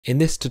In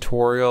this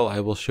tutorial, I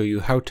will show you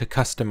how to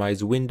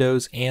customize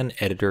windows and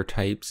editor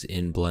types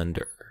in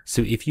Blender.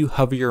 So if you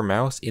hover your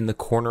mouse in the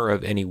corner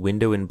of any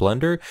window in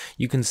Blender,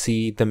 you can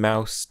see the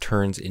mouse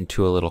turns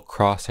into a little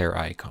crosshair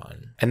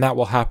icon. And that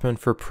will happen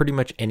for pretty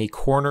much any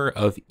corner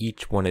of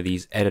each one of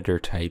these editor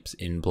types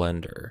in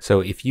Blender.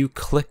 So if you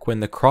click when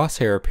the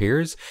crosshair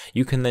appears,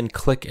 you can then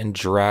click and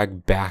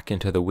drag back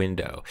into the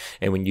window.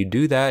 And when you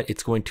do that,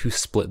 it's going to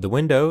split the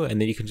window, and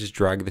then you can just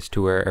drag this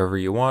to wherever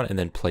you want and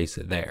then place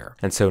it there.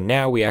 And so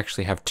now we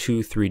actually have two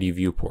 3D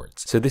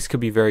viewports. So this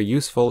could be very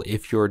useful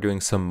if you're doing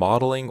some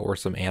modeling or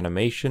some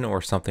animation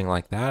or something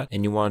like that,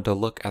 and you wanted to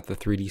look at the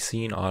 3D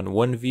scene on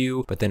one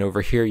view, but then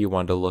over here you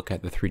want to look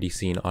at the 3D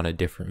scene on a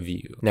different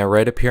view. Now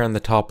right up here on the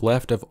top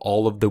left of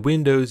all of the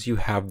windows, you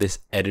have this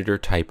editor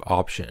type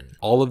option.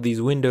 All of these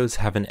windows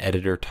have an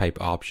editor type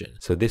option.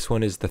 So this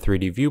one is the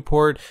 3D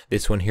viewport,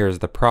 this one here is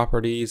the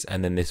properties,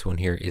 and then this one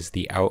here is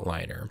the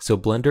outliner. So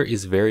Blender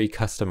is very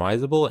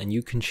customizable and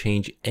you can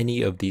change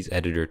any of these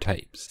editor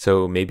types.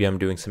 So maybe I'm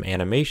doing some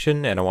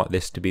animation and I want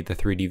this to be the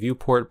 3D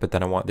viewport, but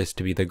then I want this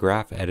to be the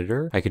graph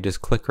editor. I could just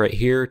click right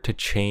here to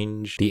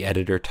change the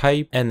editor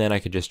type, and then I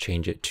could just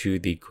change it to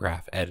the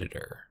graph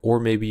editor. Or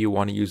maybe you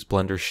want to use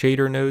Blender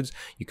shader nodes.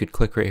 You could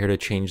click right here to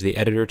change the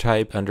editor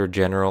type. Under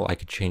general, I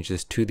could change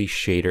this to the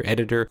shader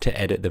editor to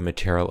edit the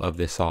material of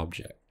this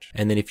object.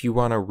 And then if you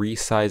want to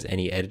resize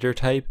any editor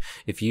type,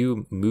 if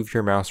you move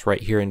your mouse right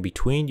here in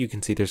between, you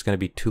can see there's going to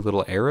be two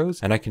little arrows,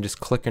 and I can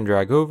just click and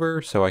drag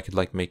over. So I could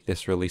like make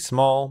this really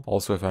small.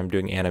 Also, if I'm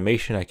doing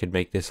animation, I could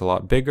make this a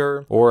lot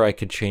bigger, or I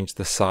could change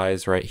the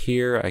size right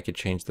here. I could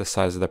change the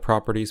size of the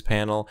properties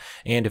panel.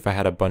 And if I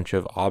had a bunch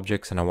of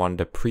objects and I wanted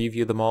to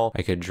preview them all,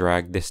 I could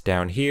drag this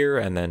down here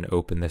and then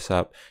open this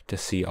up to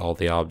see all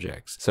the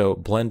objects. So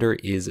Blender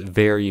is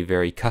very,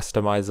 very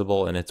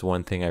customizable, and it's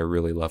one thing I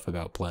really love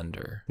about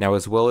Blender. Now,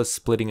 as well as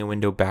splitting a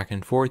window back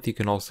and forth, you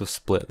can also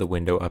split the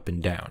window up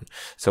and down.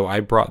 So I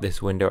brought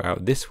this window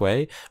out this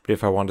way, but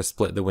if I want to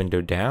split the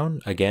window down,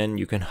 again,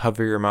 you can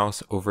hover your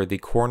mouse over the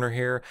corner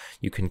here,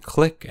 you can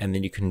click, and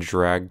then you can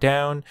drag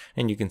down,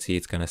 and you can see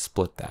it's going to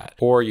split that.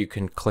 Or you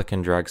can click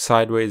and drag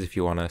sideways if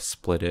you want to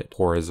split it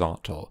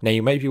horizontal. Now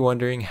you might be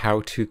wondering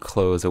how to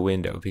close a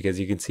window, because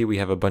you can see we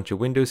have a bunch of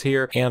windows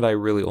here, and I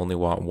really only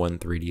want one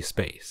 3D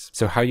space.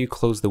 So how you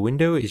close the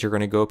window is you're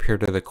going to go up here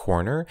to the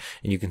corner,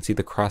 and you can see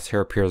the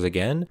crosshair appears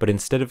again. But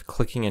instead of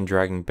clicking and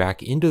dragging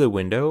back into the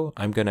window,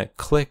 I'm going to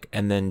click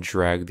and then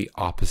drag the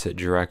opposite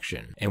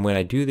direction. And when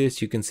I do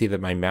this, you can see that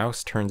my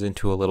mouse turns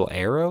into a little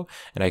arrow,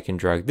 and I can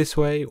drag this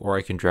way or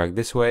I can drag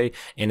this way,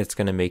 and it's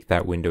going to make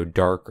that window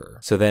darker.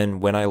 So then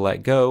when I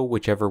let go,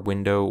 whichever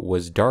window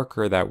was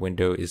darker, that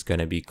window is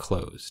going to be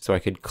closed. So I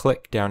could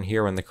click down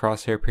here when the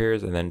crosshair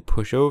appears and then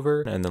push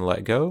over and then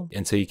let go.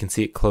 And so you can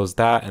see it closed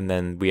that, and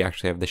then we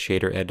actually have the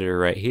shader editor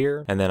right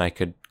here, and then I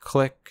could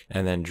click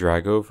and then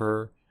drag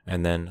over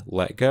and then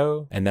let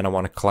go. And then I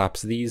want to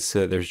collapse these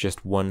so that there's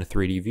just one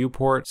 3D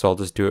viewport. So I'll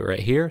just do it right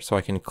here. So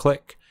I can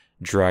click,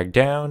 drag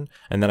down,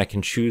 and then I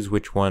can choose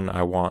which one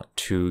I want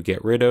to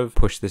get rid of,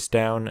 push this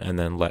down, and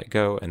then let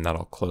go, and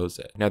that'll close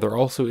it. Now there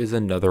also is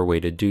another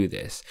way to do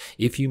this.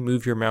 If you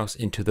move your mouse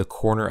into the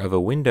corner of a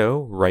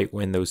window right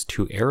when those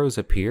two arrows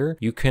appear,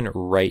 you can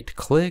right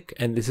click,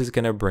 and this is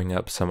going to bring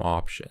up some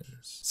options.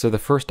 So the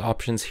first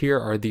options here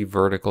are the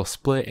vertical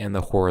split and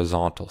the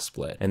horizontal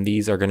split, and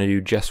these are going to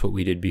do just what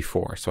we did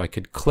before. So I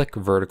could click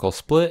vertical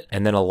split,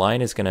 and then a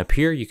line is going to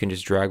appear. You can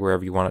just drag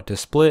wherever you want it to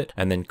split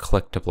and then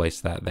click to place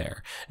that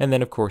there. And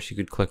then of course you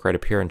could click right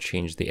up here and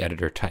change the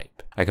editor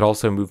type. I could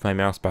also move my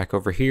mouse back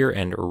over here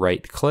and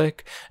right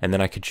click, and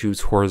then I could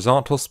choose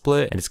horizontal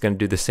split, and it's going to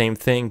do the same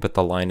thing, but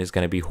the line is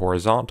going to be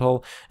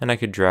horizontal, and I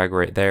could drag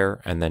right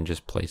there and then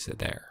just place it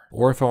there.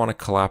 Or if I want to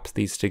collapse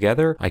these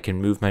together, I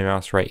can move my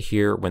mouse right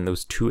here when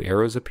those two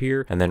arrows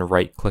appear, and then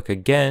right click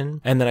again,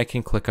 and then I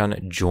can click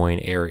on join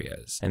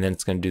areas. And then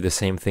it's going to do the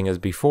same thing as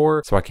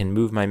before, so I can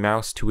move my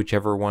mouse to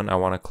whichever one I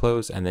want to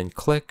close and then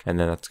click, and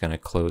then that's going to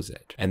close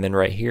it. And then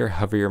right here,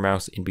 hover your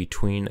mouse in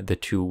between the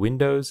two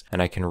windows,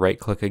 and I can right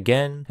click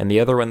again. And the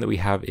other one that we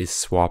have is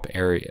swap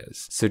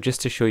areas. So just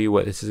to show you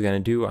what this is going to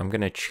do, I'm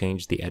going to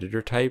change the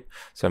editor type.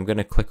 So I'm going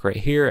to click right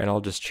here, and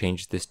I'll just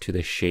change this to the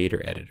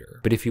shader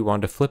editor. But if you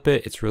want to flip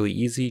it, it's really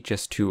easy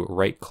just to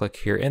right click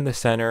here in the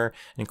center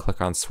and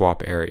click on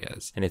swap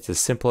areas. And it's as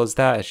simple as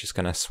that. It's just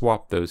going to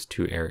swap those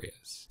two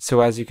areas.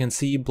 So as you can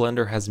see,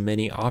 Blender has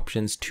many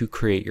options to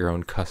create your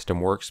own custom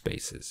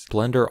workspaces.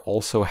 Blender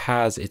also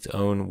has its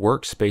own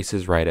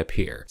workspaces right up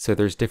here. So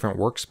there's different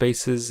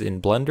workspaces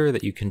in Blender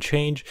that you can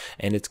change,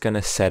 and it's going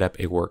to set up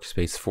a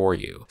workspace for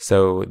you.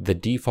 So the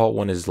default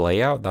one is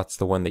layout. That's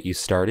the one that you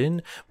start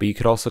in, but you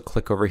could also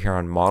click over here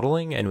on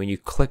modeling. And when you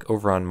click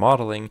over on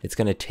modeling, it's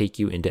going to take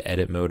you into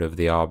edit mode of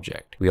the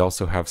object. We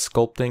also have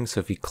sculpting. So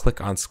if you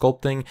click on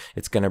sculpting,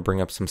 it's going to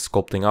bring up some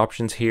sculpting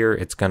options here.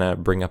 It's going to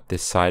bring up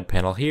this side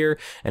panel here.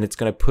 and it's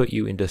going to put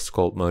you into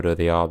sculpt mode of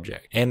the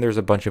object. And there's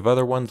a bunch of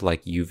other ones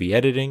like UV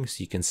editing,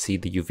 so you can see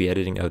the UV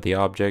editing of the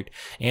object,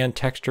 and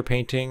texture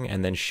painting,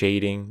 and then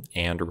shading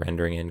and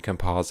rendering and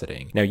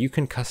compositing. Now you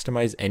can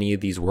customize any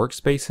of these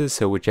workspaces,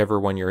 so whichever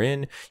one you're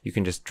in, you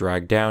can just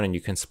drag down and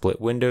you can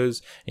split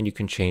windows and you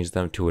can change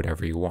them to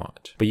whatever you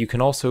want. But you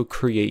can also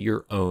create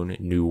your own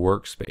new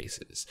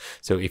workspaces.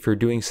 So if you're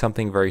doing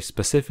something very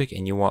specific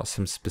and you want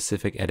some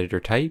specific editor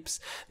types,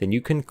 then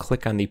you can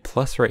click on the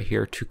plus right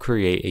here to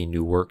create a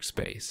new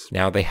workspace.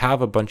 Now they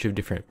have a bunch of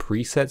different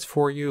presets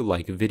for you,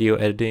 like video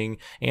editing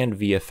and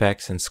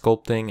VFX and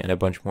sculpting and a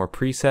bunch more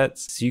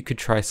presets. So you could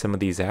try some of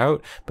these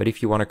out, but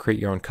if you want to create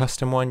your own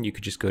custom one, you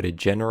could just go to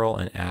general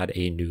and add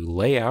a new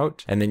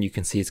layout, and then you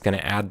can see it's going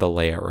to add the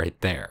layout right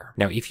there.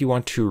 Now if you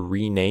want to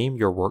rename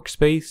your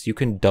workspace, you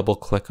can double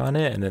click on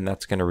it and then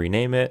that's going to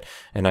rename it,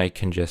 and I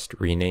can just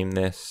rename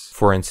this,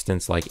 for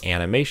instance, like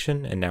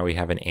animation, and now we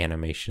have an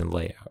animation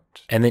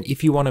layout. And then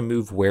if you want to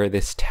move where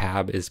this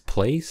tab is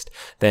placed,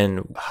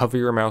 then hover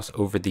your mouse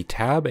over the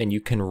tab and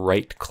you can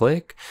right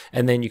click,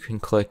 and then you can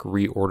click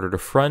reorder to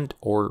front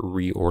or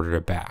reorder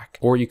to back.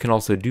 Or you can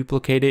also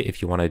duplicate it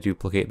if you want to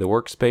duplicate the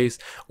workspace,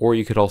 or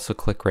you could also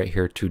click right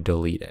here to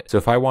delete it. So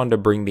if I wanted to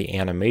bring the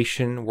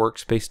animation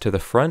workspace to the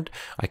front,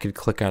 I could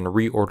click on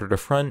reorder to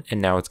front,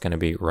 and now it's going to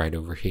be right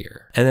over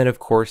here. And then of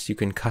course you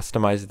can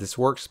customize this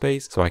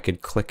workspace, so I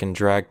could click and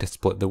drag to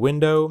split the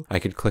window. I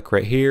could click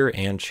right here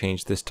and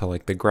change this to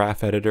like the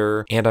graph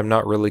editor, and I'm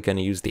not really going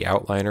to use the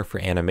outliner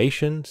for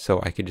animation, so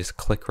I could just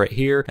click right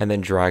here and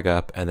then drag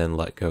up and then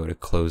let go to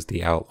close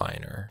the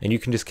outliner. And you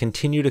can just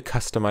continue to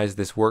customize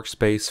this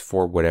workspace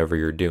for whatever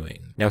you're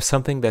doing. Now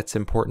something that's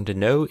important to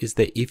know is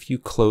that if you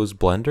close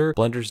Blender,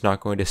 Blender's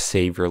not going to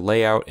save your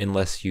layout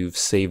unless you've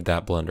saved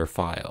that Blender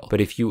file.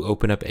 But if you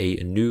open up a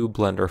new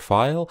Blender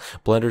file,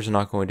 Blender's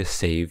not going to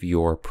save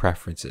your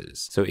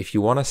preferences. So if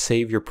you want to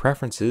save your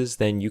preferences,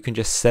 then you can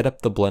just set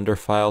up the Blender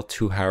file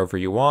to however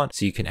you want.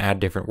 So you can add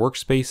different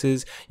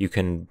workspaces, you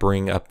can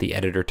bring up the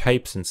editor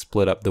types and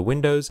split up the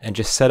windows, and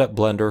just set up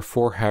Blender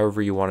for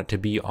however you want it to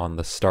be on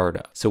the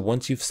startup. So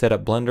once you've set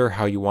up Blender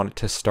how you want it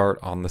to start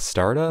on the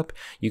startup,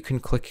 you can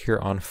click here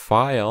on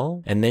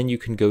File, and then you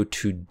can go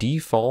to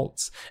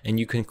Defaults, and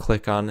you can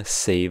click on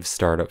Save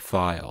Startup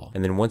File.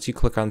 And then once you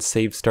click on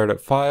Save Startup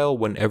File,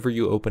 whenever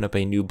you open up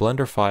a new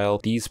Blender file,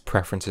 these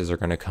preferences are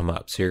going to come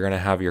up. So you're going to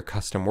have your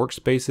custom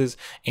workspaces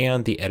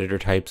and the editor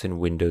types and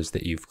windows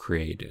that you've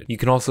created. You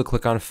can also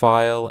click on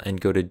File and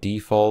go to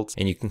Defaults,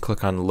 and you can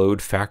click on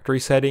Load Factory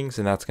Settings,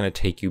 and that's going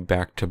to take you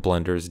back to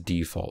Blender's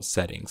default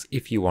settings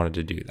if you wanted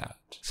to do that.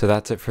 So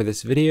that's it for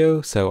this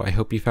video. So I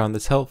hope you found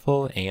this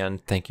helpful,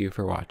 and thank you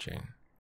for watching.